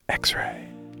X-Ray.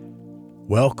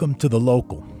 Welcome to The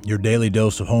Local, your daily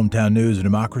dose of hometown news and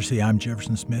democracy. I'm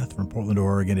Jefferson Smith from Portland,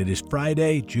 Oregon. It is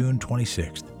Friday, June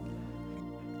 26th.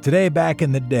 Today, back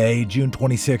in the day, June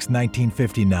 26,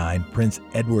 1959, Prince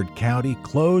Edward County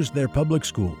closed their public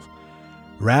schools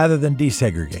rather than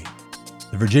desegregate.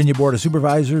 The Virginia Board of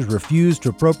Supervisors refused to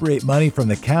appropriate money from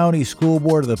the county school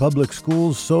board of the public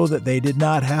schools so that they did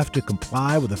not have to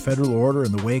comply with a federal order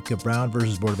in the wake of Brown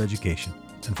versus Board of Education.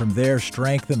 And from there,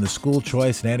 strengthened the school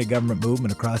choice and anti-government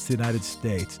movement across the United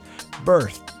States,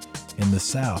 birthed in the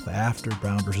South after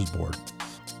Brown versus Board.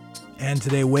 And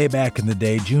today, way back in the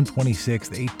day, June 26,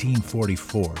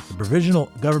 1844, the provisional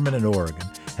government in Oregon,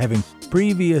 having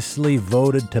previously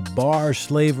voted to bar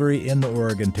slavery in the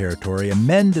Oregon Territory,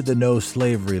 amended the no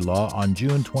slavery law on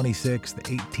June 26,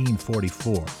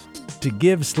 1844, to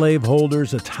give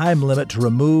slaveholders a time limit to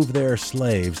remove their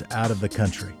slaves out of the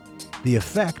country. The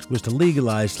effect was to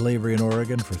legalize slavery in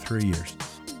Oregon for 3 years.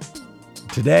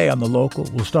 Today on The Local,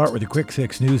 we'll start with the Quick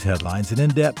Six news headlines, an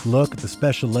in-depth look at the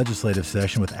special legislative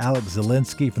session with Alex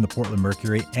Zielinsky from the Portland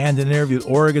Mercury, and an interview with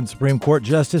Oregon Supreme Court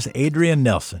Justice Adrienne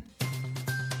Nelson.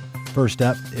 First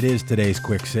up, it is today's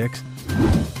Quick Six.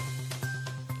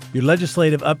 Your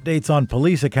legislative updates on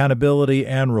police accountability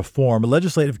and reform. A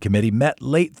legislative committee met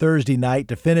late Thursday night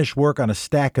to finish work on a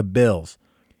stack of bills.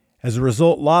 As a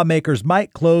result, lawmakers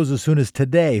might close as soon as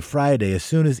today, Friday, as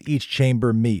soon as each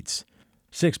chamber meets.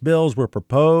 6 bills were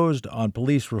proposed on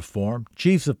police reform.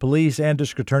 Chiefs of police and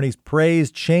district attorneys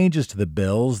praised changes to the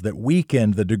bills that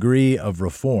weakened the degree of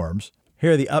reforms.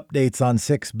 Here are the updates on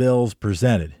 6 bills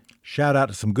presented. Shout out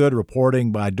to some good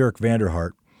reporting by Dirk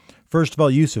Vanderhart. First of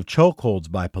all, use of chokeholds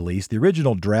by police. The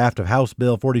original draft of House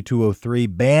Bill 4203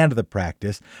 banned the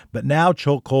practice, but now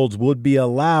chokeholds would be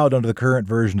allowed under the current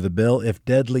version of the bill if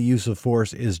deadly use of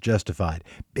force is justified.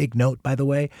 Big note, by the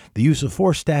way, the use of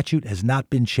force statute has not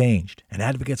been changed, and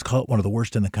advocates call it one of the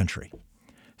worst in the country.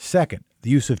 Second, the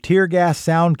use of tear gas,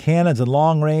 sound cannons, and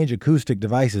long-range acoustic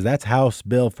devices. That's House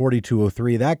Bill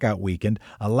 4203. That got weakened,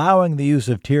 allowing the use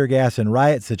of tear gas in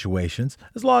riot situations,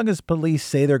 as long as police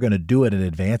say they're going to do it in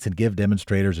advance and give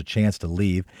demonstrators a chance to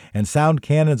leave. And sound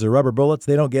cannons or rubber bullets,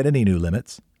 they don't get any new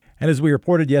limits. And as we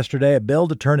reported yesterday, a bill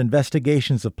to turn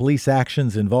investigations of police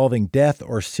actions involving death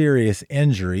or serious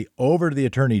injury over to the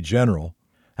Attorney General.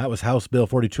 That was House Bill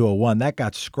 4201. That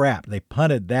got scrapped. They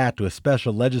punted that to a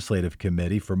special legislative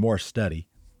committee for more study.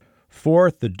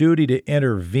 Fourth, the duty to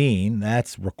intervene.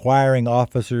 That's requiring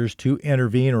officers to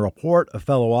intervene or report a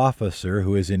fellow officer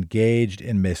who is engaged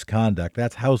in misconduct.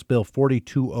 That's House Bill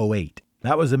 4208.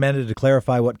 That was amended to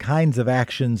clarify what kinds of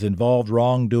actions involved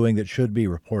wrongdoing that should be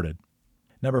reported.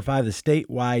 Number 5, the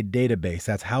statewide database.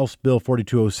 That's House Bill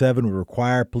 4207 would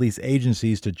require police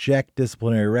agencies to check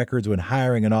disciplinary records when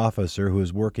hiring an officer who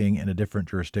is working in a different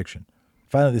jurisdiction.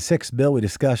 Finally, the 6th bill, we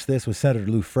discussed this with Senator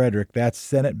Lou Frederick. That's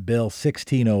Senate Bill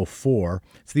 1604.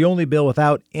 It's the only bill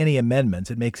without any amendments.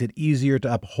 It makes it easier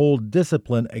to uphold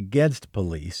discipline against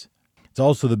police. It's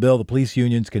also the bill the police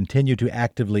unions continue to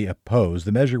actively oppose.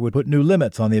 The measure would put new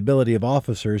limits on the ability of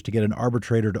officers to get an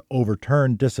arbitrator to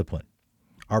overturn discipline.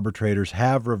 Arbitrators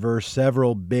have reversed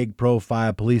several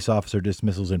big-profile police officer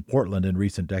dismissals in Portland in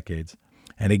recent decades.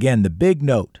 And again, the big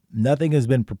note, nothing has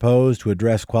been proposed to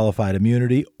address qualified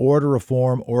immunity or to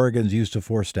reform Oregon's use of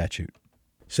force statute.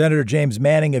 Senator James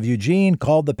Manning of Eugene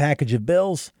called the package of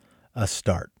bills a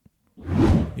start.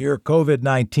 Your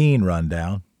COVID-19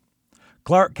 rundown.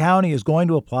 Clark County is going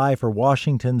to apply for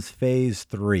Washington's Phase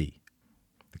 3.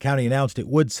 The county announced it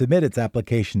would submit its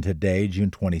application today,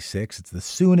 June 26. It's the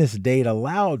soonest date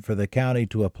allowed for the county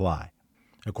to apply.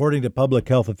 According to public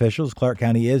health officials, Clark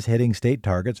County is hitting state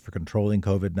targets for controlling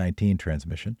COVID-19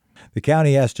 transmission. The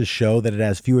county has to show that it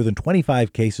has fewer than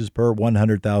 25 cases per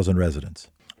 100,000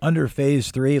 residents. Under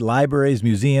Phase 3, libraries,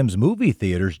 museums, movie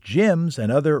theaters, gyms,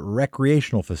 and other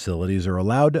recreational facilities are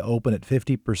allowed to open at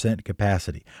 50%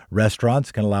 capacity.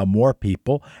 Restaurants can allow more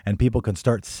people, and people can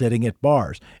start sitting at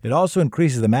bars. It also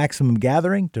increases the maximum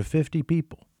gathering to 50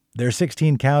 people. There are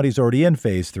 16 counties already in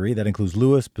Phase 3. That includes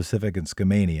Lewis, Pacific, and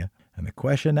Skamania. And the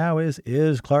question now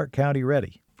is Clark County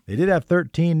ready? They did have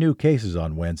 13 new cases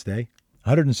on Wednesday.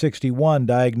 161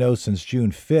 diagnosed since June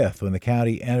 5th when the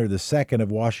county entered the second of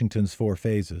Washington's 4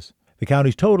 phases. The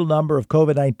county's total number of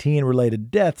COVID-19-related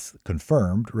deaths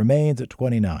confirmed remains at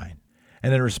 29.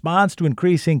 And in response to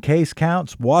increasing case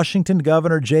counts, Washington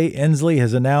Governor Jay Inslee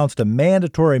has announced a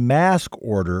mandatory mask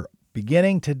order.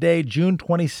 Beginning today, June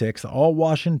 26th, all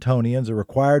Washingtonians are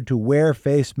required to wear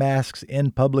face masks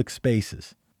in public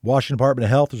spaces. Washington Department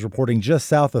of Health is reporting just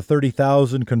south of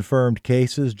 30,000 confirmed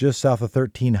cases, just south of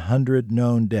 1,300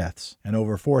 known deaths, and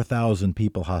over 4,000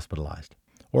 people hospitalized.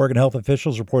 Oregon health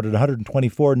officials reported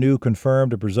 124 new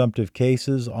confirmed or presumptive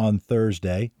cases on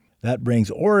Thursday. That brings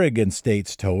Oregon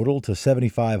State's total to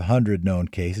 7,500 known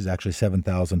cases, actually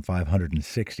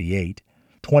 7,568.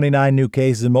 29 new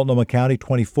cases in Multnomah County,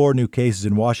 24 new cases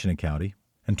in Washington County.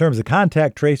 In terms of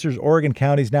contact tracers, Oregon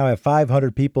counties now have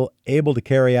 500 people able to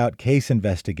carry out case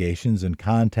investigations and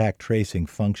contact tracing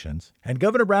functions. And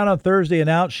Governor Brown on Thursday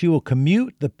announced she will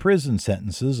commute the prison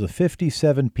sentences of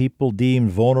 57 people deemed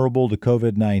vulnerable to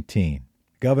COVID-19.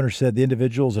 Governor said the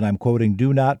individuals, and I'm quoting,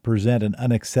 do not present an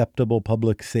unacceptable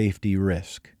public safety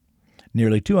risk.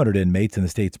 Nearly 200 inmates in the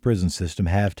state's prison system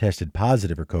have tested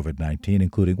positive for COVID-19,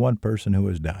 including one person who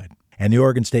has died. And the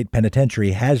Oregon State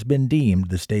Penitentiary has been deemed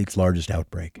the state's largest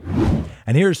outbreak.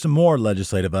 And here's some more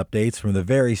legislative updates from the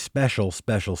very special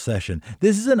session.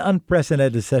 This is an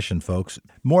unprecedented session, folks.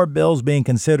 More bills being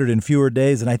considered in fewer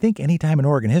days than I think any time in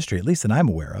Oregon history, at least that I'm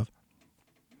aware of.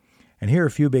 And here are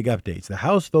a few big updates. The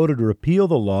House voted to repeal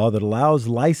the law that allows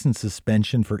license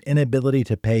suspension for inability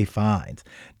to pay fines.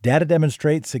 Data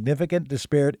demonstrates significant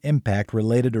disparate impact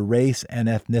related to race and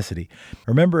ethnicity.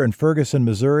 Remember in Ferguson,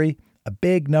 Missouri, a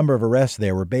big number of arrests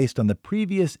there were based on the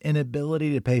previous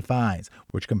inability to pay fines,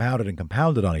 which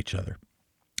compounded on each other.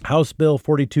 House Bill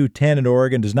 4210 in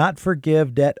Oregon does not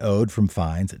forgive debt owed from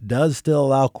fines. It does still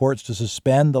allow courts to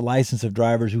suspend the license of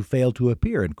drivers who fail to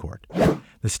appear in court.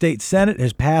 The state Senate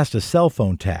has passed a cell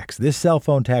phone tax. This cell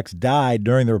phone tax died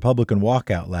during the Republican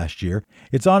walkout last year.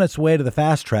 It's on its way to the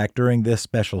fast track during this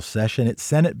special session. It's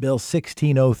Senate Bill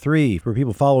 1603 for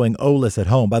people following OLIS at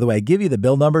home. By the way, I give you the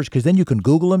bill numbers because then you can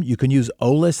Google them. You can use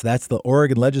OLIS, that's the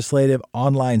Oregon Legislative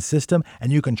Online System,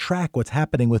 and you can track what's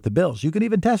happening with the bills. You can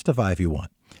even testify if you want.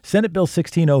 Senate Bill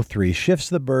 1603 shifts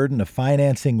the burden of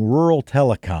financing rural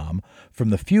telecom from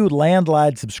the few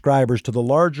landline subscribers to the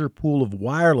larger pool of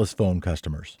wireless phone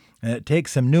customers. And it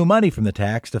takes some new money from the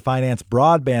tax to finance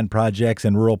broadband projects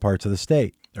in rural parts of the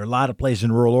state. There are a lot of places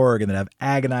in rural Oregon that have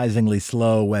agonizingly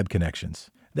slow web connections.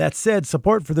 That said,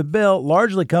 support for the bill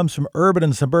largely comes from urban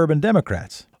and suburban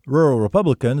Democrats. Rural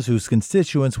Republicans, whose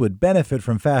constituents would benefit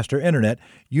from faster internet,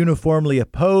 uniformly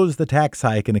opposed the tax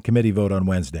hike in a committee vote on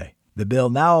Wednesday. The bill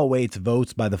now awaits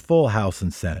votes by the full House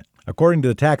and Senate. According to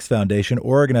the Tax Foundation,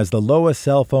 Oregon has the lowest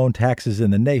cell phone taxes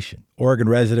in the nation. Oregon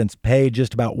residents pay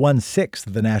just about 1/6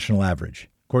 of the national average.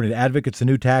 According to advocates, the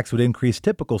new tax would increase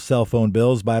typical cell phone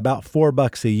bills by about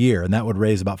 $4 a year, and that would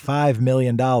raise about $5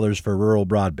 million for rural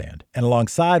broadband. And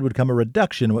alongside would come a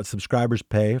reduction in what subscribers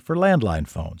pay for landline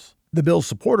phones. The bill's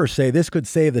supporters say this could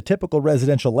save the typical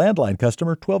residential landline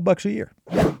customer $12 a year.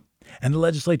 And the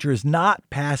legislature is not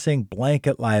passing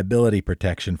blanket liability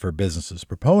protection for businesses.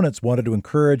 Proponents wanted to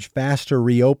encourage faster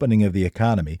reopening of the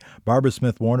economy. Barbara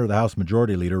Smith Warner, the House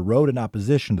Majority Leader, wrote in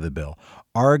opposition to the bill,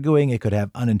 arguing it could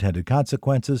have unintended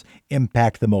consequences,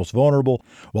 impact the most vulnerable,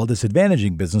 while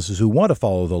disadvantaging businesses who want to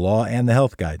follow the law and the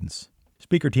health guidance.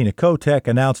 Speaker Tina Kotek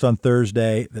announced on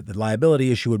Thursday that the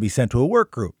liability issue would be sent to a work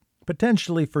group,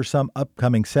 potentially for some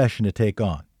upcoming session to take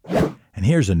on. And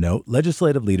here's a note.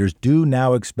 Legislative leaders do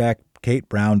now expect Kate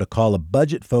Brown to call a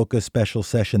budget-focused special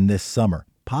session this summer,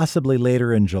 possibly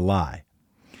later in July.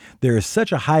 There is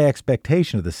such a high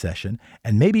expectation of the session,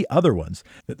 and maybe other ones,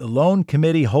 that the lone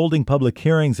committee holding public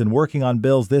hearings and working on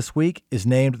bills this week is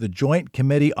named the Joint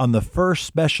Committee on the first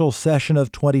special session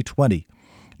of 2020.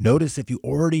 Notice if you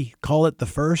already call it the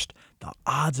first, the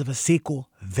odds of a sequel,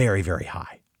 very, very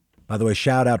high. By the way,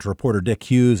 shout out to reporter Dick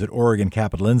Hughes at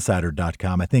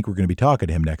OregonCapitalInsider.com. I think we're going to be talking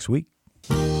to him next week.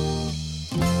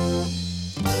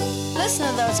 Listen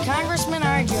to those congressmen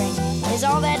arguing. Is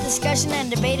all that discussion and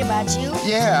debate about you?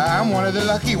 Yeah, I'm one of the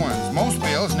lucky ones. Most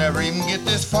bills never even get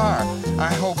this far.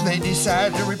 I hope they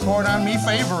decide to report on me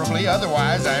favorably,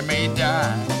 otherwise I may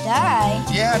die. Die?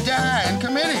 Yeah, die in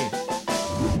committee.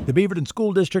 The Beaverton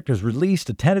School District has released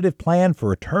a tentative plan for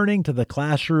returning to the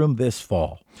classroom this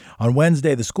fall. On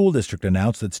Wednesday, the school district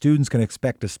announced that students can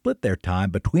expect to split their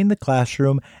time between the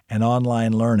classroom and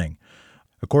online learning.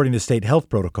 According to state health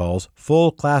protocols,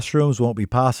 full classrooms won't be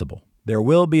possible. There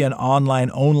will be an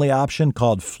online-only option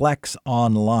called Flex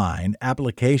Online.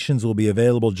 Applications will be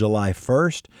available July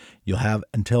 1st. You'll have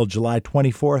until July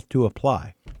 24th to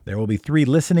apply. There will be 3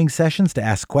 listening sessions to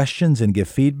ask questions and give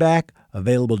feedback,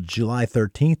 available July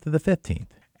 13th to the 15th.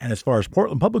 And as far as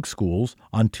Portland Public Schools,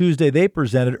 on Tuesday they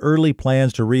presented early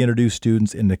plans to reintroduce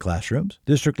students into classrooms.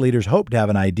 District leaders hope to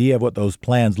have an idea of what those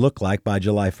plans look like by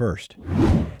July 1st.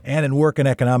 And in work and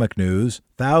economic news,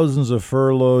 thousands of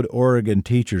furloughed Oregon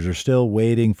teachers are still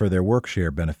waiting for their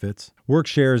WorkShare benefits.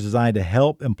 WorkShare is designed to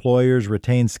help employers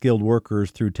retain skilled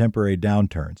workers through temporary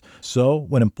downturns. So,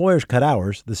 when employers cut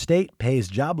hours, the state pays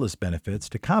jobless benefits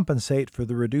to compensate for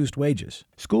the reduced wages.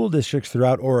 School districts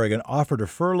throughout Oregon offer to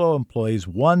furlough employees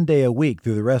 1 day a week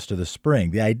through the rest of the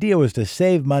spring. The idea was to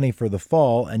save money for the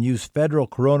fall and use federal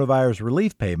coronavirus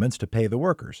relief payments to pay the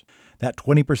workers. That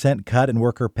 20% cut in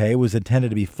worker pay was intended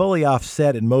to be fully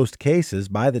offset in most cases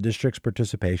by the district's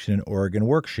participation in Oregon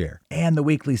WorkShare and the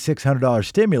weekly $600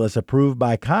 stimulus approved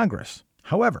by Congress.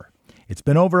 However, it's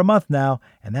been over a month now,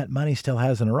 and that money still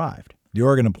hasn't arrived. The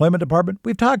Oregon Employment Department,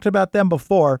 we've talked about them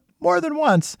before, more than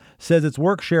once, says its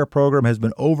WorkShare program has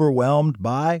been overwhelmed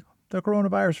by the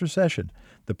coronavirus recession.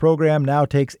 The program now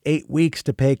takes 8 weeks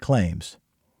to pay claims.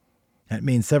 That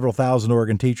means several thousand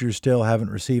Oregon teachers still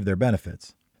haven't received their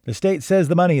benefits. The state says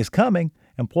the money is coming.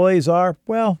 Employees are,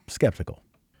 well, skeptical.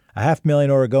 500,000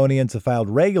 Oregonians have filed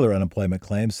regular unemployment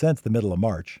claims since the middle of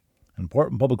March. And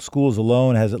Portland Public Schools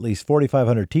alone has at least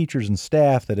 4,500 teachers and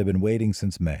staff that have been waiting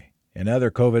since May. In other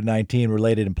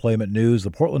COVID-19-related employment news,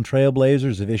 the Portland Trail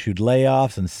Blazers have issued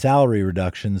layoffs and salary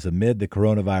reductions amid the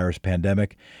coronavirus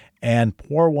pandemic. And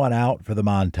pour one out for the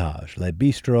Montage. Le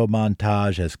Bistro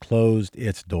Montage has closed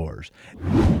its doors.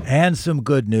 And some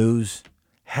good news.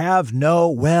 Have no,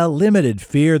 limited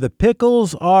fear. The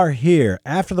Pickles are here.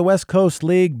 After the West Coast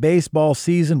League baseball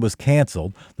season was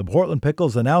canceled, the Portland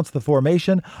Pickles announced the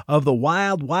formation of the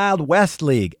Wild Wild West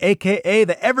League, a.k.a.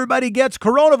 the Everybody Gets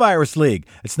Coronavirus League.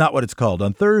 It's not what it's called.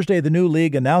 On Thursday, the new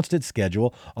league announced its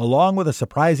schedule, along with a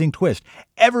surprising twist.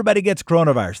 Everybody gets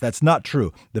coronavirus. That's not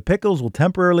true. The Pickles will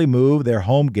temporarily move their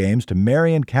home games to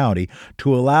Marion County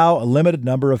to allow a limited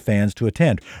number of fans to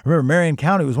attend. Remember, Marion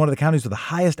County was one of the counties with the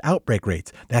highest outbreak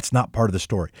rates. That's not part of the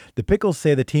story. The Pickles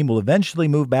say the team will eventually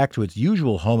move back to its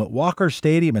usual home at Walker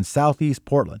Stadium in southeast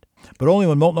Portland, but only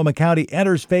when Multnomah County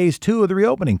enters Phase 2 of the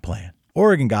reopening plan.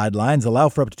 Oregon guidelines allow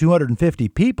for up to 250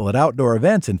 people at outdoor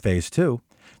events in Phase 2.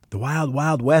 The Wild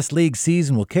Wild West League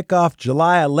season will kick off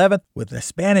July 11th with the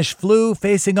Spanish flu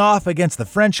facing off against the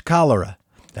French cholera.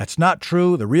 That's not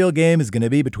true. The real game is going to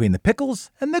be between the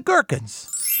Pickles and the Gherkins.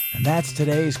 And that's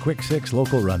today's Quick Six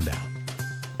Local Rundown.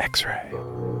 X-Ray.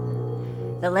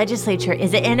 The legislature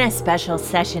is in a special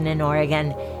session in Oregon.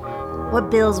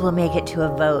 What bills will make it to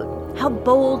a vote? How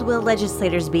bold will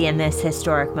legislators be in this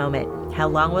historic moment? How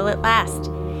long will it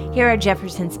last? Here are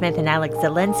Jefferson Smith and Alex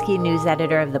Zielinsky, news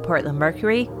editor of the Portland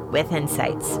Mercury, with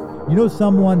insights. You know,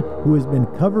 someone who has been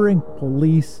covering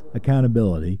police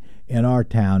accountability in our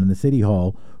town, in the City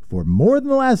Hall, for more than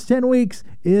the last 10 weeks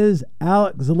is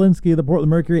Alex Zielinsky of the Portland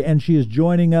Mercury, and she is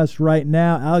joining us right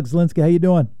now. Alex Zielinsky, how you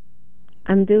doing?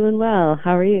 I'm doing well.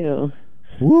 How are you?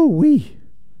 Woo-wee.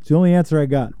 It's the only answer I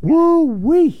got.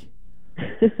 Woo-wee.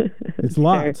 It's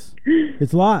lots.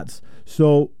 It's lots.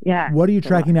 So yeah, what are you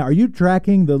tracking now? Are you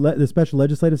tracking the special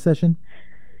legislative session?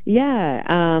 Yeah.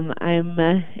 I'm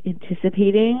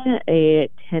anticipating a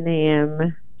 10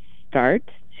 a.m. start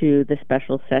to the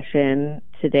special session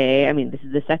today. I mean, this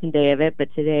is the second day of it,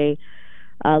 but today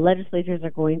legislators are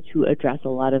going to address a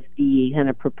lot of the kind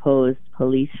of proposed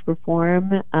police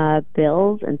reform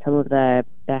bills and some of the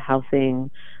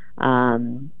housing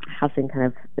kind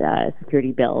of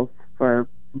security bills for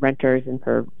renters and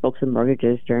for folks with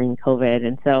mortgages during COVID.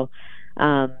 And so,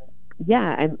 I've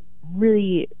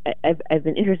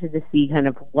been interested to see kind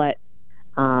of what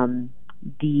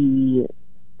the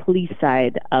police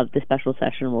side of the special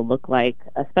session will look like,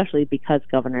 especially because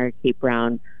Governor Kate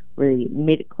Brown really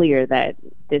made it clear that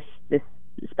this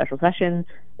special session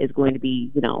is going to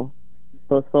be,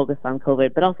 both focused on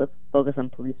COVID, but also focused on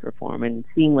police reform. And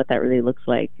seeing what that really looks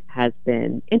like has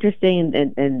been interesting,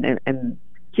 and I'm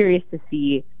curious to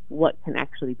see what can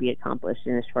actually be accomplished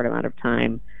in a short amount of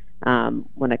time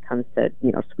when it comes to,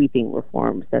 sweeping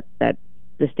reforms that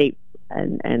the state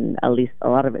and at least a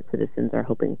lot of its citizens are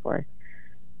hoping for.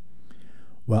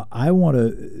 Well, I want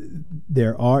to.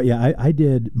 I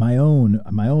did my own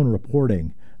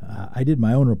reporting. I did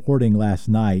my own reporting last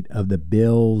night of the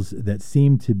bills that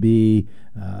seem to be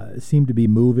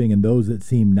moving and those that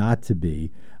seem not to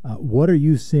be. What are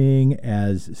you seeing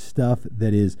as stuff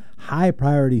that is high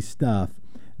priority stuff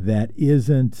that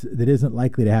isn't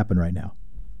likely to happen right now?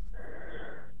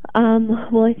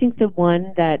 Well, I think the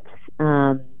one that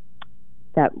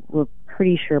we're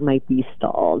pretty sure might be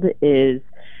stalled is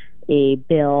a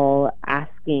bill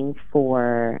asking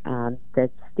for the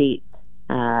state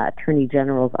attorney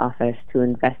general's office to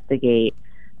investigate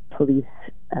police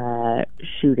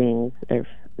shootings or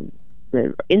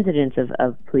the incidents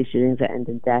of police shootings that end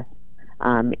in death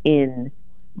in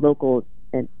local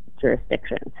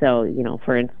jurisdiction. So,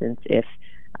 for instance, if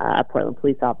a Portland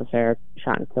police officer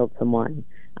shot and killed someone,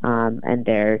 and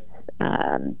there's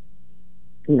an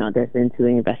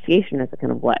ensuing investigation as to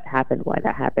kind of what happened, why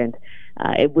that happened,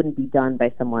 it wouldn't be done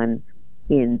by someone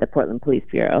in the Portland Police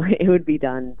Bureau. It would be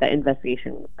done, that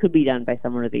investigation could be done by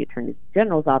someone at the Attorney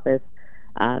General's office.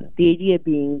 The idea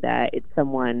being that it's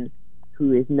someone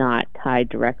who is not tied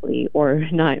directly or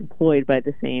not employed by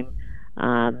the same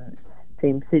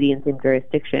city and same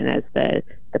jurisdiction as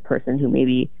the person who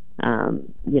maybe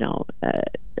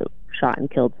shot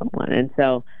and killed someone. And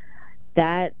so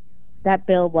that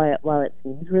bill, while it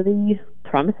seems really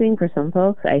promising for some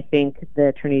folks, I think the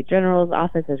Attorney General's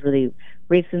office has really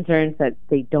raised concerns that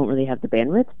they don't really have the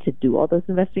bandwidth to do all those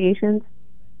investigations,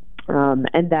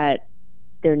 and that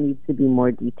there needs to be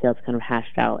more details kind of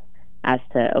hashed out as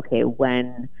to, okay,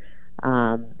 when,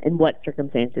 in what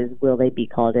circumstances will they be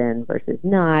called in versus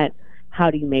not? How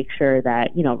do you make sure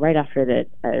that, right after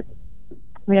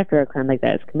a crime like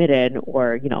that is committed,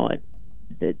 or,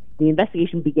 the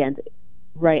investigation begins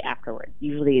right afterwards.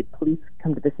 Usually police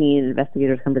come to the scene,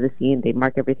 investigators come to the scene, they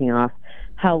mark everything off.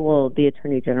 How will the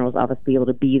Attorney General's office be able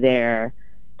to be there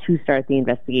to start the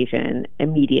investigation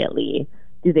immediately?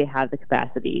 Do they have the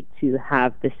capacity to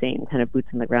have the same kind of boots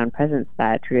on the ground presence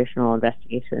that traditional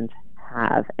investigations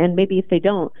have? And maybe if they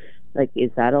don't,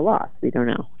 is that a loss? We don't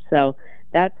know. So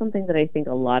that's something that I think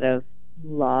a lot of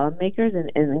lawmakers,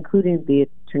 and including the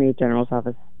Attorney General's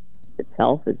office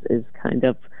itself, is kind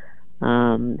of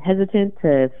hesitant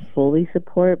to fully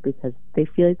support, because they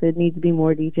feel like there need to be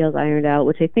more details ironed out,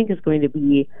 which I think is going to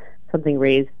be something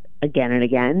raised again and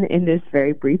again in this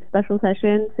very brief special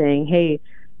session, saying, hey,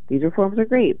 these reforms are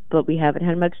great, but we haven't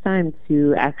had much time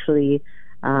to actually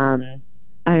iron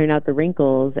out the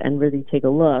wrinkles and really take a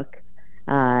look.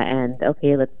 And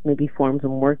okay, let's maybe form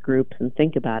some work groups and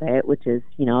think about it, which is,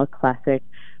 a classic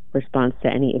response to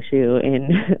any issue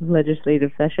in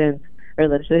legislative sessions or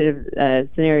legislative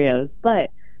scenarios.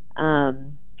 But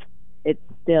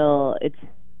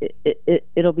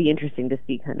it'll be interesting to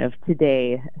see kind of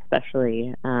today,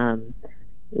 especially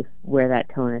where that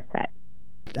tone is set.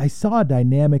 I saw a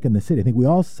dynamic in the city. I think we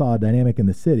all saw a dynamic in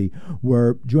the city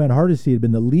where Joanne Hardesty had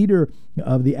been the leader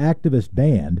of the activist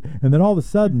band, and then all of a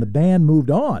sudden the band moved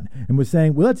on and was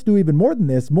saying, well, let's do even more than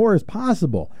this. More is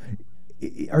possible.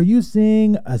 Are you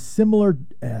seeing a similar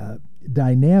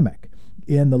dynamic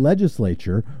in the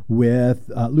legislature with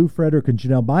Lou Frederick and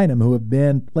Janelle Bynum, who have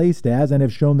been placed as and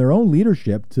have shown their own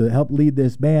leadership to help lead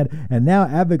this band, and now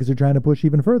advocates are trying to push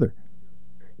even further?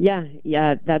 Yeah,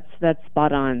 that's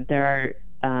spot on. There are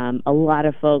a lot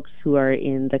of folks who are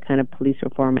in the kind of police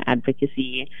reform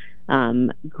advocacy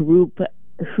group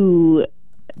who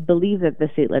believe that the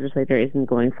state legislature isn't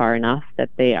going far enough,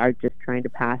 that they are just trying to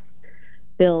pass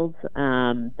bills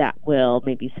that will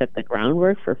maybe set the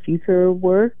groundwork for future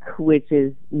work, which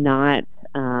is not,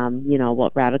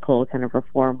 what radical kind of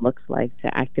reform looks like to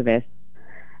activists.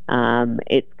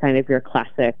 It's kind of your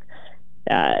classic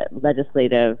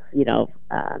legislative,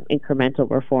 incremental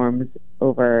reforms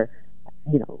over,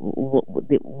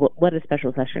 what a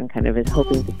special session kind of is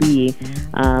hoping to be.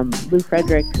 Lou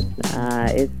Frederick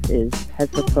has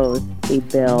proposed a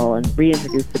bill and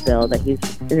reintroduced a bill that he's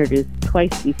introduced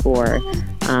twice before,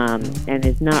 and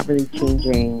is not really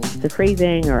changing the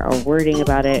phrasing or wording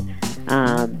about it,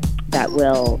 that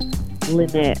will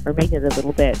limit or make it a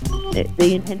little bit.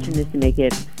 The intention is to make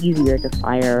it easier to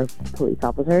fire police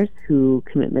officers who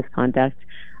commit misconduct,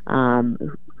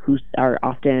 who are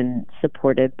often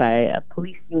supported by a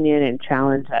police union and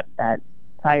challenge that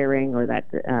firing or that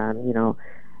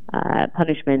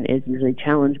punishment is usually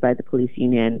challenged by the police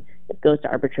union. It goes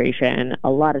to arbitration. A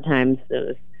lot of times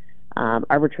those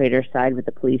arbitrators side with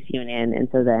the police union, and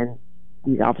so then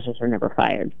these officers are never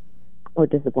fired or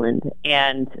disciplined.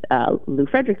 And Lou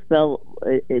Frederick's bill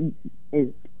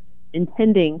is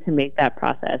intending to make that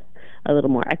process a little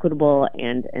more equitable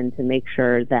and to make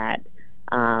sure that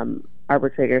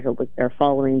arbitrators are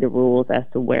following the rules as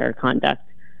to where conduct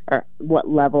or what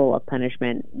level of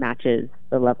punishment matches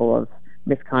the level of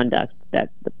misconduct that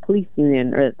the police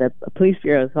union or the police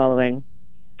bureau is following.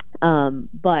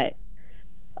 But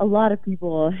a lot of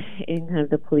people in kind of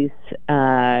the police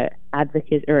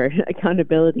advocate or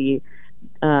accountability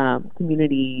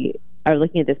community are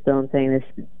looking at this bill and saying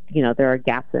this, there are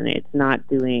gaps in it. It's not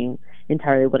doing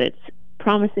entirely what it's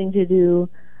promising to do.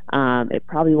 It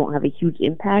probably won't have a huge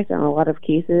impact on a lot of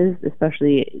cases,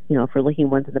 especially, if we're looking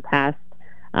ones in the past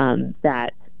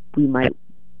that we might,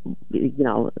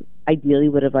 ideally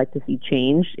would have liked to see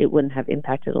changed. It wouldn't have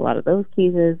impacted a lot of those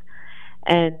cases.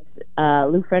 And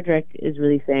Lou Frederick is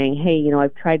really saying, hey,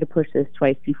 I've tried to push this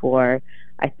twice before.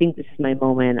 I think this is my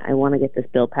moment. I want to get this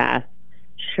bill passed.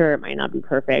 Sure, it might not be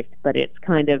perfect, but it's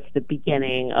kind of the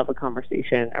beginning of a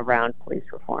conversation around police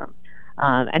reform.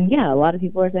 And a lot of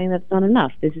people are saying that's not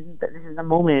enough. This is a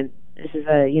moment. This is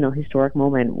a historic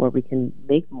moment where we can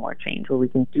make more change, where we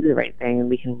can do the right thing, and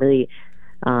we can really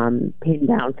pin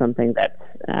down something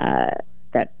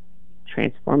that's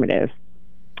transformative.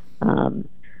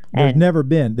 There's never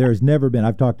been.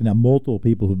 I've talked to now multiple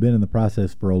people who've been in the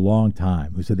process for a long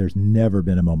time who said there's never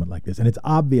been a moment like this. And it's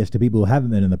obvious to people who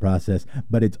haven't been in the process,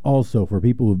 but it's also for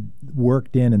people who've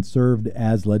worked in and served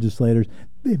as legislators.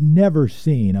 They've never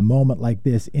seen a moment like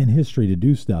this in history to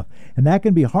do stuff. And that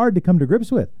can be hard to come to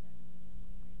grips with.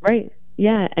 Right.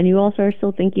 Yeah. And you also are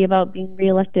still thinking about being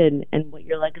reelected and what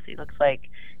your legacy looks like.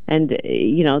 And,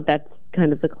 that's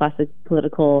kind of the classic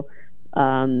political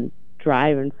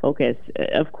drive and focus.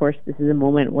 Of course, this is a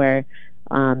moment where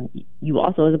you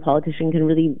also, as a politician, can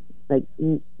really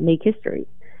make history.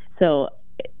 So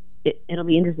it'll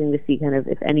be interesting to see kind of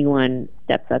if anyone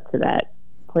steps up to that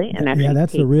plate. And actually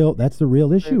that's the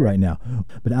real issue right now.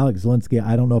 But Alex Zielinsky,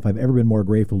 I don't know if I've ever been more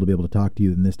grateful to be able to talk to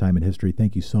you than this time in history.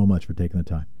 Thank you so much for taking the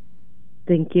time.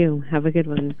 Thank you. Have a good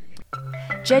one.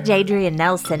 Judge Adrienne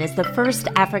Nelson is the first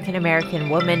African-American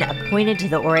woman appointed to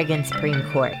the Oregon Supreme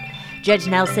Court. Judge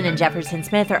Nelson and Jefferson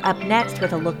Smith are up next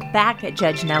with a look back at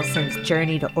Judge Nelson's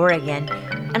journey to Oregon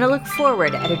and a look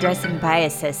forward at addressing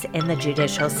biases in the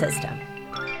judicial system.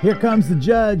 Here comes the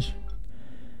judge.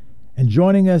 And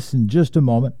joining us in just a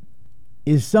moment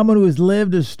is someone who has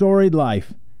lived a storied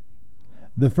life.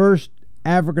 The first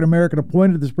African-American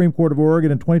appointed to the Supreme Court of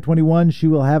Oregon in 2021. She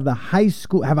will have a high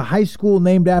school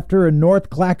named after her in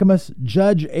North Clackamas.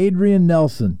 Judge Adrienne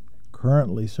Nelson,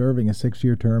 currently serving a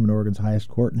 6-year term in Oregon's highest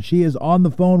court, and she is on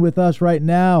the phone with us right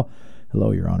now.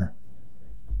 Hello, Your Honor.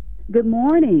 Good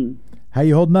morning. How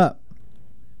you holding up?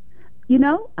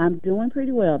 I'm doing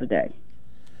pretpretty well today.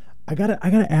 I gotta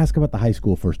ask about the high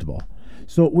school first of all.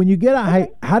 So when you get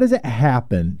how does it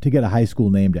happen to get a high school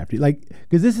named after you?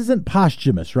 Because this isn't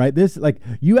posthumous, right? This they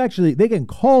can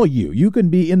call you. You can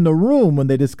be in the room when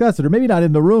they discuss it, or maybe not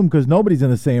in the room because nobody's in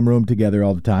the same room together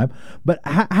all the time. But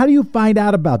how do you find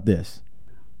out about this?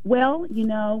 Well,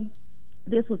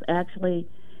 this was actually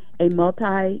a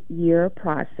multi-year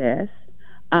process.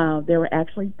 There were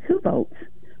actually 2 votes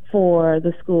for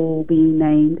the school being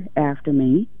named after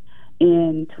me.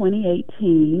 In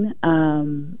 2018,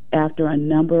 after a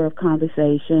number of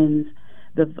conversations,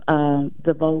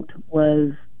 the vote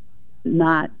was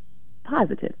not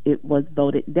positive. It was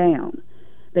voted down.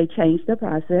 They changed the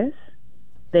process.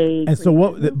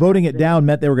 Voting it down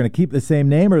meant they were going to keep the same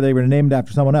name, or they were named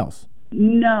after someone else?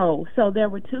 No. So there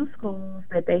were 2 schools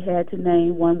that they had to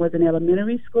name. One was an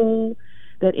elementary school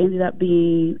that ended up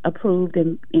being approved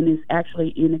and is actually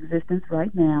in existence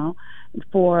right now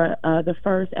for the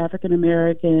first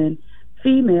African-American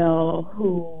female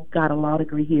who got a law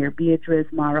degree here, Beatrice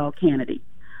Morrow Kennedy,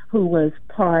 who was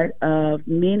part of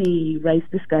many race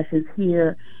discussions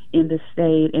here in the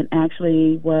state and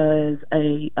actually was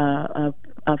a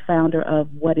founder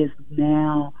of what is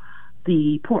now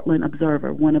the Portland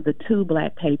Observer, one of the 2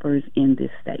 black papers in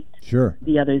this state. Sure.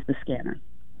 The other is the Scanner.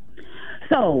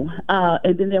 So,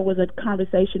 and then there was a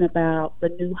conversation about the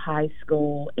new high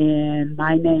school, and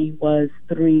my name was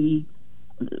 2.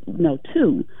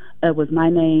 It was my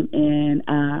name in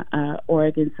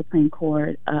Oregon Supreme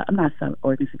Court. I'm not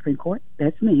Oregon Supreme Court.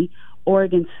 That's me.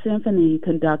 Oregon Symphony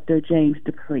conductor James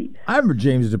DePriest. I remember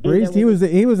James DePriest.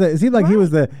 It seemed like he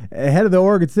was the head of the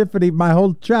Oregon Symphony my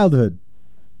whole childhood.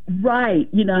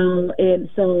 Right, and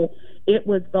so it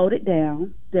was voted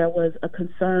down. There was a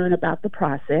concern about the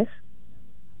process.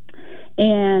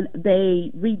 And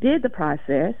they redid the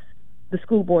process, the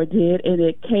school board did, and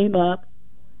it came up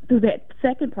through that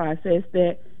second process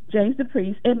that James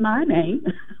DePriest and my name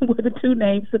were the 2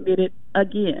 names submitted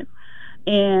again.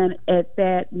 And at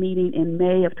that meeting in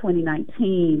May of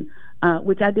 2019,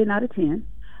 which I did not attend,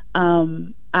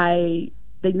 they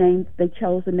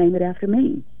chose to name it after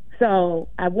me. So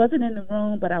I wasn't in the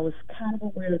room, but I was kind of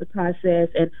aware of the process,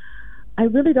 and I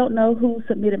really don't know who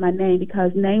submitted my name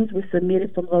because names were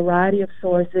submitted from a variety of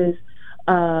sources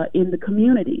in the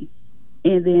community.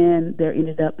 And then there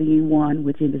ended up being one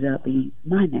which ended up being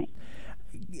my name.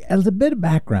 As a bit of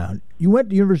background, you went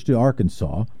to University of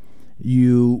Arkansas.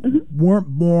 You weren't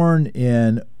born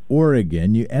in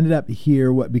Oregon. You ended up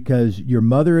here because your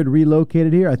mother had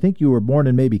relocated here? I think you were born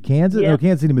in maybe Kansas? Yeah. No,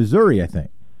 Kansas City, Missouri, I think.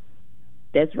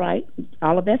 That's right.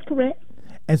 All of that's correct.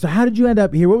 And so how did you end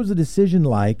up here? What was the decision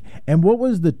like? And what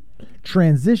was the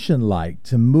transition like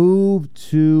to move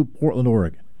to Portland,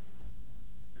 Oregon?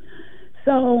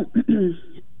 So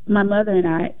my mother and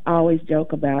I always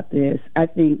joke about this. I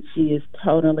think she is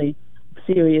totally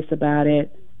serious about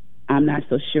it. I'm not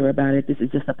so sure about it. This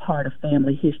is just a part of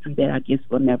family history that I guess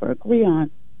we'll never agree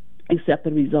on, except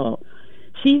the result.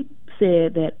 She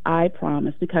said that I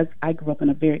promised, because I grew up in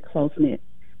a very close-knit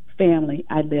family.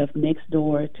 I lived next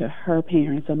door to her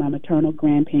parents, or my maternal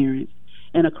grandparents,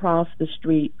 and across the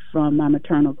street from my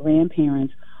maternal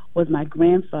grandparents was my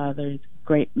grandfather's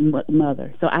great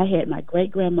mother. So I had my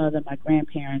great-grandmother, my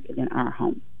grandparents, and then our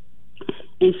home.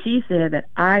 And she said that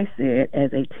I said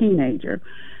as a teenager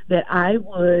that I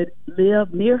would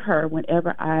live near her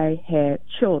whenever I had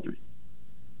children.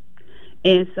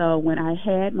 And so when I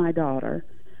had my daughter,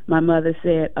 my mother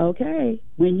said, okay,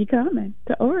 when you coming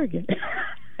to Oregon?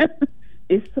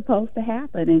 It's supposed to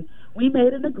happen. And we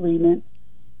made an agreement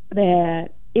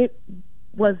that it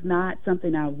was not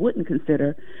something I wouldn't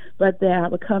consider, but that I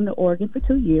would come to Oregon for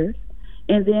 2 years,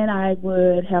 and then I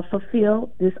would have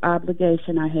fulfilled this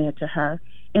obligation I had to her,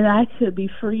 and I could be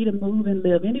free to move and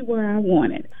live anywhere I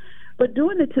wanted. But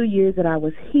during the 2 years that I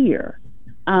was here,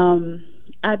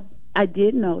 I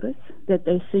did notice that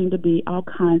there seemed to be all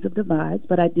kinds of divides,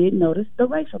 but I did notice the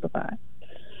racial divide.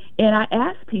 And I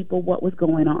asked people what was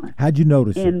going on. How'd you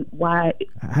notice it? And why?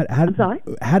 I'm sorry?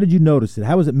 How did you notice it?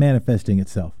 How was it manifesting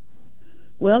itself?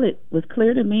 Well, it was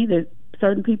clear to me that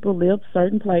certain people lived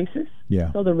certain places.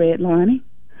 Yeah. So the redlining,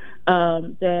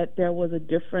 that there was a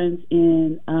difference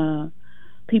in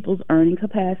people's earning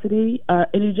capacity.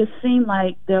 And it just seemed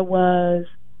like there was,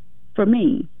 for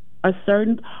me, a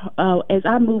certain, as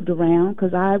I moved around,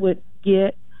 because I would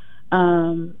get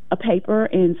a paper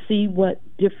and see what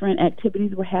different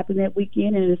activities were happening that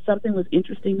weekend, and if something was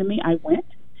interesting to me, I went.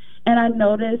 And I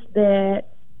noticed that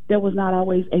there was not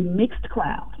always a mixed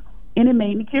crowd, and it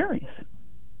made me curious.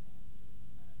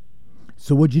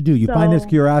 So what'd you do? You find this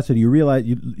curiosity, you realize,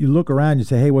 you look around, you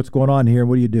say, hey, what's going on here, and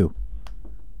what do you do?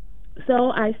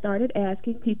 So I started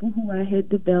asking people who I had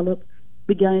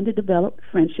begun to develop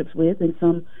friendships with, and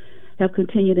some have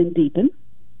continued and deepened,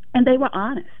 and they were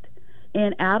honest.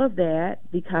 And out of that,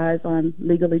 because I'm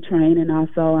legally trained and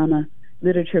also I'm a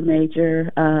literature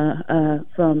major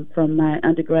from my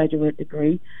undergraduate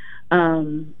degree,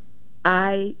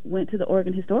 I went to the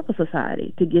Oregon Historical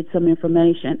Society to get some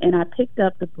information, and I picked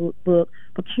up the book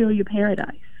Peculiar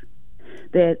Paradise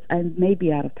that may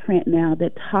be out of print now,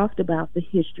 that talked about the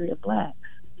history of blacks.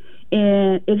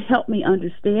 And it helped me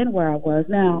understand where I was.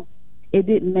 Now, it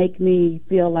didn't make me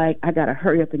feel like I got to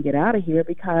hurry up and get out of here,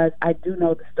 because I do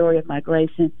know the story of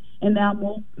migration, and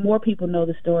now more people know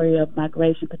the story of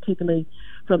migration, particularly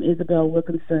from Isabel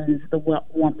Wilkinson's The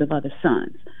Warmth of Other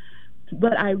Suns.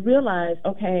 But I realized,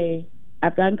 okay,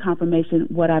 I've gotten confirmation.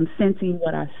 What I'm sensing,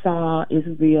 what I saw is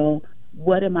real.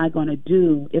 What am I going to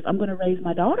do if I'm going to raise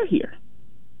my daughter here?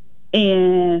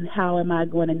 And how am I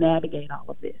going to navigate all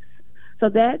of this? So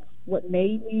that's what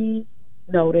made me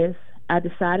notice. I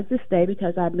decided to stay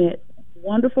because I met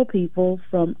wonderful people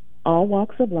from all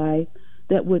walks of life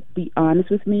that would be honest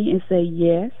with me and say,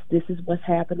 yes, this is what's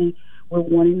happening. We're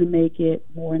wanting to make it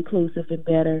more inclusive and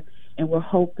better, and we're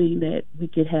hoping that we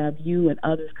could have you and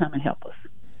others come and help us.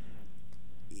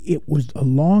 It was a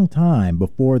long time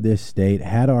before this state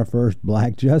had our first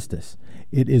black justice.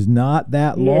 It is not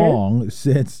that long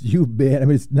since you've been,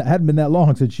 it hadn't been that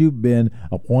long since you've been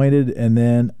appointed and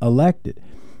then elected.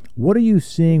 What are you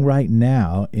seeing right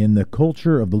now in the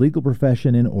culture of the legal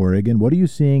profession in Oregon? What are you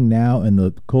seeing now in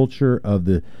the culture of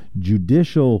the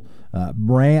judicial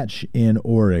branch in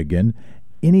Oregon?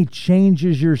 Any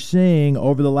changes you're seeing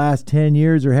over the last 10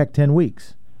 years or heck 10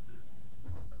 weeks?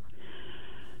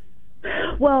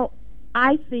 Well,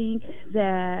 I think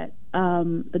that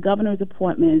the governor's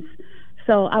appointments,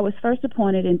 so I was first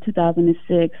appointed in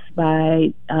 2006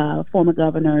 by former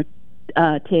Governor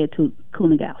Ted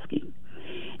Kulongoski.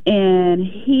 And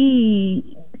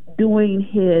he, during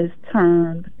his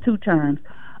two terms,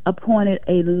 appointed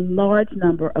a large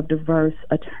number of diverse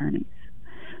attorneys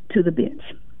to the bench.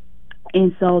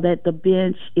 And so that the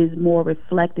bench is more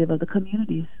reflective of the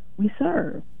communities we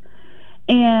serve.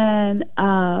 And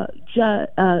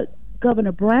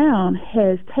Governor Brown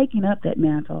has taken up that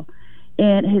mantle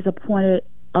and has appointed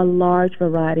a large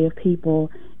variety of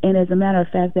people. And as a matter of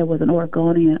fact, there was an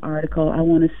Oregonian article, I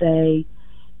want to say,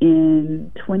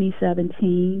 in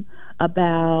 2017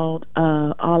 about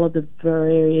all of the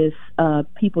various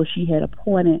people she had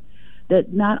appointed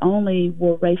that not only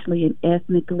were racially and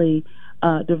ethnically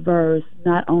diverse,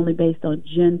 not only based on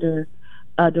gender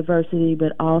diversity,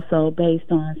 but also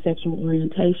based on sexual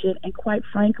orientation and, quite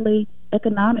frankly,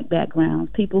 economic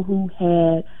backgrounds, people who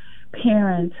had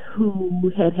parents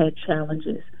who had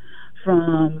challenges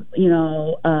from,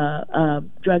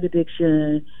 drug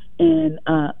addiction and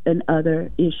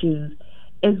other issues,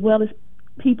 as well as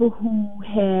people who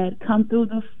had come through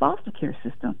the foster care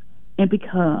system and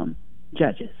become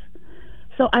judges.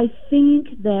 So I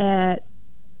think that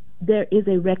there is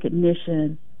a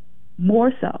recognition,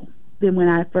 more so than when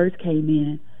I first came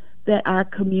in, that our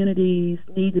communities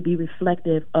need to be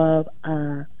reflective of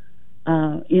our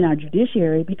in our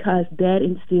judiciary, because that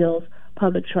instills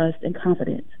public trust and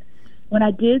confidence. When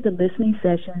I did the listening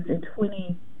sessions in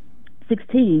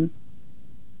 2016,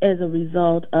 as a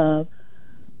result of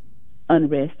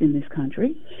unrest in this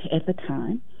country at the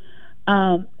time,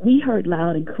 we heard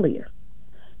loud and clear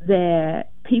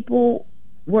that people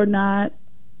were not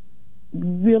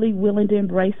really willing to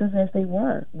embrace us as they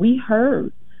were. We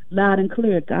heard loud and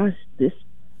clear, gosh,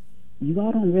 you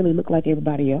all don't really look like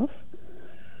everybody else.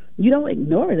 You don't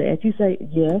ignore that. You say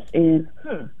yes, and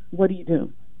what do you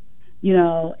do?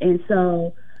 And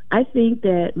so I think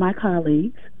that my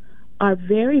colleagues are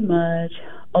very much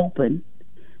open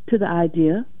to the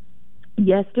idea.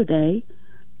 Yesterday,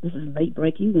 this is late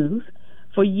breaking news,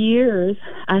 for years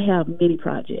I have many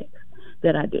projects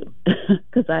that I do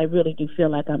because I really do feel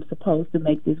like I'm supposed to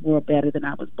make this world better than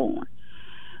I was born,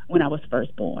 when I was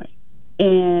first born.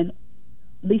 And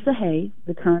Lisa Hayes,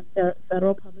 the current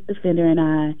federal public defender, and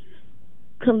I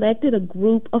collected a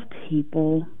group of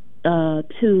people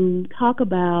to talk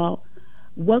about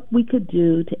what we could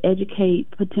do to educate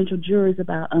potential jurors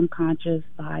about unconscious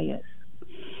bias.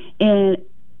 And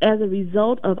as a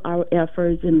result of our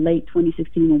efforts in late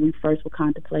 2016, when we first were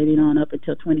contemplating on up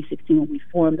until 2016 when we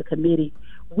formed the committee,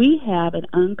 we have an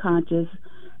unconscious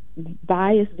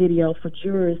bias video for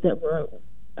jurors that we're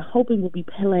hoping will be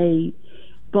played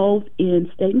both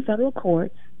in state and federal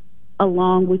courts,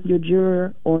 along with your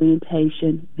juror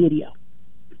orientation video,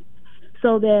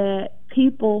 so that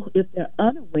people, if they're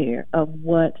unaware of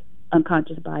what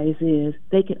unconscious bias is,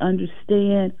 they can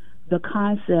understand the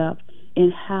concept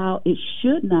and how it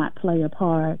should not play a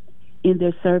part in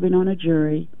their serving on a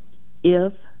jury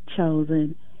if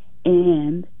chosen,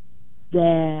 and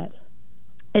that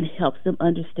it helps them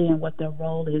understand what their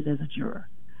role is as a juror.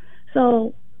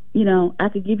 So, I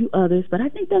could give you others, but I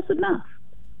think that's enough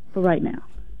for right now.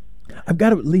 I've got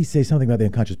to at least say something about the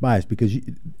unconscious bias, because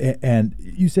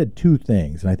you said two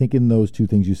things, and I think in those two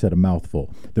things you said a mouthful.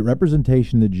 The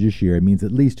representation in the judiciary means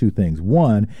at least two things.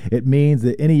 One, it means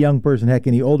that any young person, heck,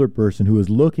 any older person who is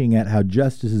looking at how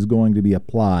justice is going to be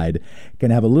applied can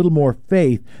have a little more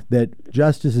faith that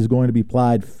justice is going to be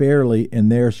applied fairly in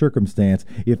their circumstance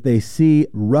if they see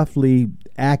roughly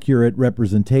accurate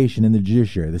representation in the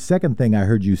judiciary. The second thing I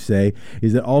heard you say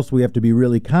is that also we have to be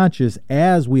really conscious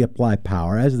as we apply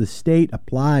power, as the state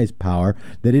applies power,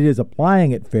 that it is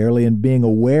applying it fairly and being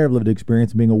aware of lived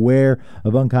experience and being aware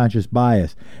of unconscious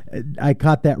bias. I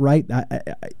caught that right?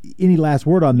 Any last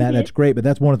word on that? That's great, but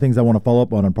that's one of the things I want to follow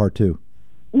up on part two.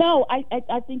 No, I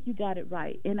think you got it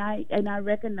right, and I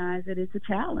recognize that it's a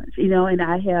challenge, and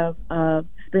I have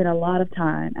spent a lot of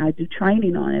time. I do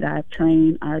training on it. I've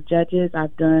trained our judges.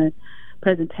 I've done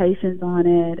presentations on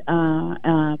it,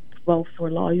 both for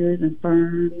lawyers and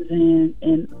firms,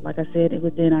 and like I said, it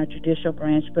within our judicial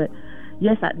branch. But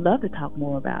yes, I'd love to talk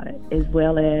more about it, as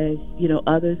well as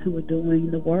others who are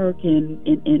doing the work and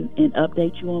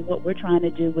update you on what we're trying to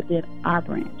do within our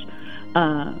branch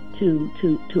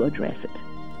to address it.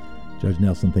 Judge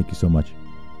Nelson, thank you so much.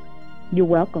 You're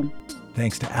welcome.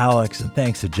 Thanks to Alex, and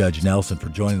thanks to Judge Nelson for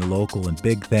joining The Local, and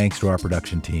big thanks to our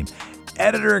production team.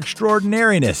 Editor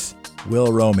Extraordinariness,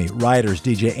 Will Romy, writers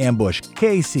DJ Ambush,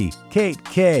 Casey, Kate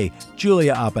K,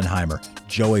 Julia Oppenheimer,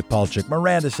 Joey Palchik,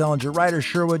 Miranda Sellinger, writer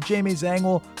Sherwood, Jamie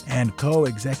Zangwell, and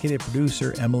co-executive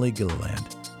producer Emily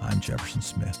Gilliland. I'm Jefferson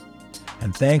Smith.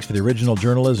 And thanks for the original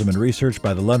journalism and research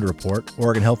by the Lund Report,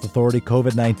 Oregon Health Authority,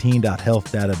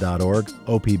 COVID-19.healthdata.org,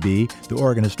 OPB, the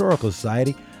Oregon Historical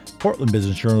Society, Portland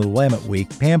Business Journal, Willamette Week,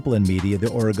 Pamplin Media,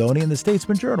 The Oregonian, The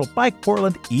Statesman Journal, Bike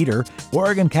Portland, Eater,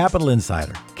 Oregon Capital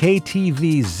Insider,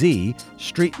 KTVZ,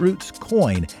 Street Roots,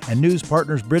 Coin, and news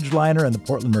partners Bridgeliner and the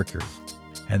Portland Mercury.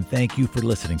 And thank you for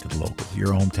listening to The Local, your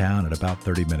hometown at about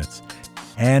 30 minutes.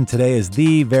 And today is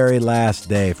the very last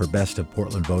day for Best of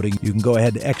Portland voting. You can go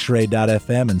ahead to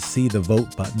xray.fm and see the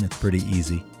vote button. It's pretty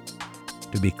easy.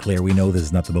 To be clear, we know this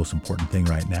is not the most important thing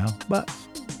right now, but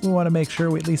we want to make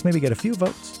sure we at least maybe get a few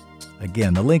votes.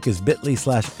 Again, the link is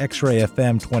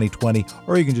bit.ly/xrayfm 2020,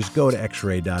 or you can just go to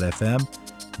xray.fm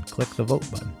and click the vote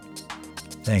button.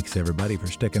 Thanks, everybody, for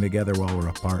sticking together while we're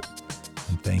apart.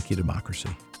 And thank you, democracy.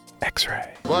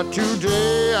 X-Ray. But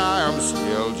today I am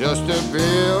still just a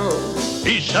bill.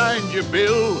 He signed your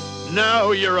bill, now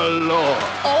you're a law.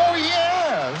 Oh, yeah.